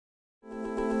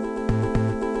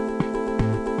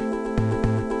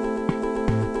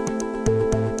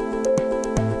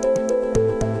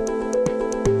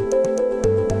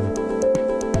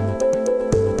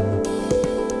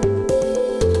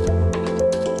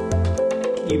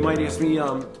You might ask me,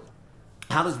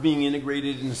 how does being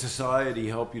integrated in society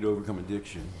help you to overcome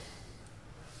addiction?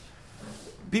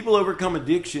 People overcome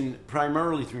addiction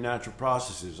primarily through natural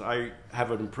processes. I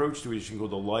have an approach to addiction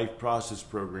called the Life Process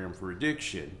Program for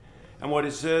Addiction. And what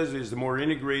it says is the more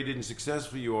integrated and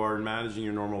successful you are in managing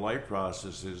your normal life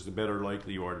processes, the better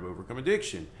likely you are to overcome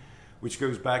addiction. Which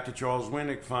goes back to Charles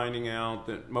Winnick finding out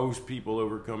that most people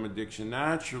overcome addiction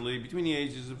naturally between the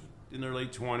ages of in their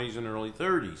late 20s and early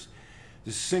 30s.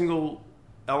 The single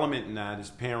element in that is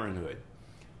parenthood.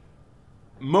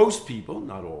 Most people,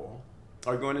 not all,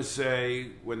 are going to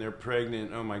say when they're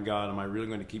pregnant, oh my God, am I really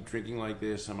going to keep drinking like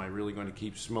this? Am I really going to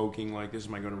keep smoking like this?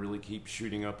 Am I going to really keep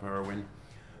shooting up heroin?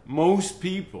 Most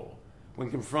people, when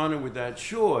confronted with that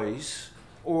choice,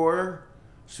 or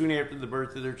soon after the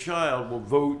birth of their child, will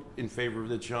vote in favor of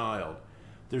the child.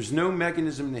 There's no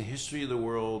mechanism in the history of the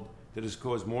world that has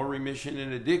caused more remission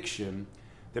and addiction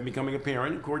than becoming a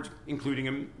parent, of course, including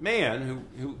a man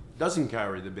who doesn't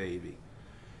carry the baby.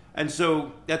 And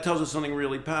so that tells us something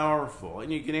really powerful.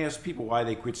 And you can ask people why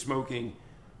they quit smoking.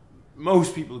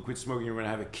 Most people who quit smoking are going to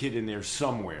have a kid in there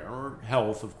somewhere, or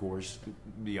health, of course,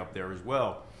 be up there as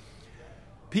well.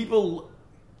 People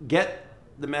get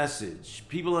the message.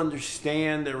 People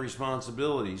understand their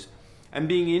responsibilities. And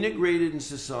being integrated in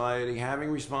society,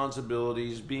 having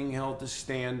responsibilities, being held to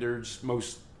standards,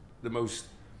 the most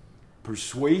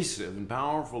persuasive and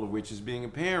powerful of which is being a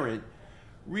parent,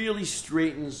 really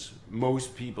straightens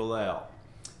most people out.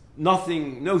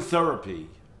 No therapy,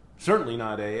 certainly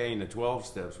not AA and the 12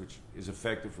 steps, which is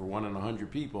effective for 1 in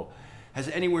 100 people, has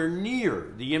anywhere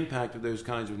near the impact of those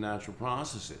kinds of natural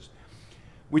processes.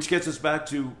 Which gets us back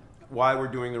to why we're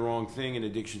doing the wrong thing in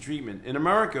addiction treatment. In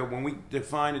America, when we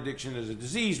define addiction as a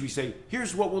disease, we say,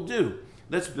 here's what we'll do.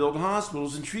 Let's build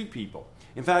hospitals and treat people.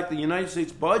 In fact, the United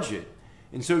States budget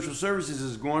in social services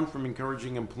has gone from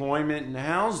encouraging employment and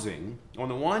housing, on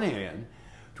the one hand,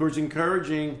 towards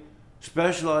encouraging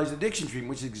specialized addiction treatment,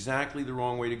 which is exactly the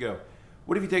wrong way to go.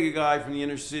 What if you take a guy from the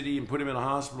inner city and put him in a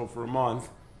hospital for a month,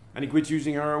 and he quits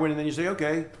using heroin, and then you say,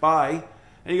 okay, bye,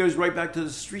 and he goes right back to the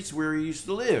streets where he used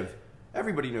to live?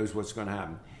 Everybody knows what's going to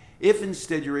happen. If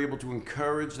instead you're able to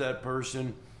encourage that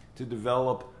person to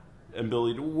develop an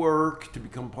ability to work, to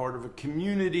become part of a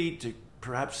community, to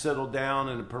perhaps settle down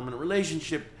in a permanent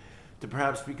relationship, to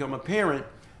perhaps become a parent,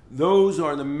 those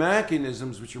are the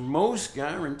mechanisms which are most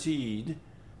guaranteed.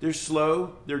 They're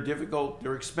slow, they're difficult,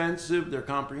 they're expensive, they're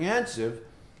comprehensive,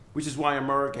 which is why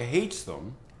America hates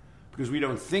them, because we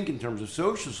don't think in terms of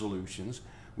social solutions.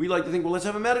 We like to think, well, let's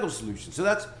have a medical solution. So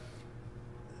that's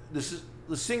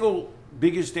the single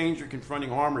biggest danger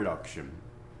confronting harm reduction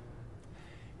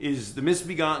is the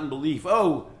misbegotten belief,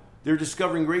 oh, they're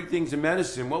discovering great things in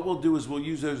medicine. What we'll do is we'll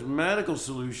use those medical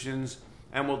solutions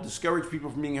and we'll discourage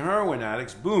people from being heroin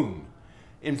addicts. Boom.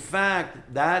 In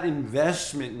fact, that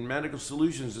investment in medical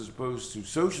solutions as opposed to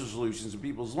social solutions in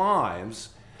people's lives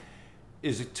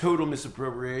is a total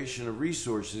misappropriation of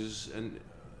resources and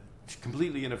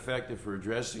completely ineffective for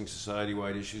addressing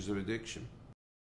society-wide issues of addiction.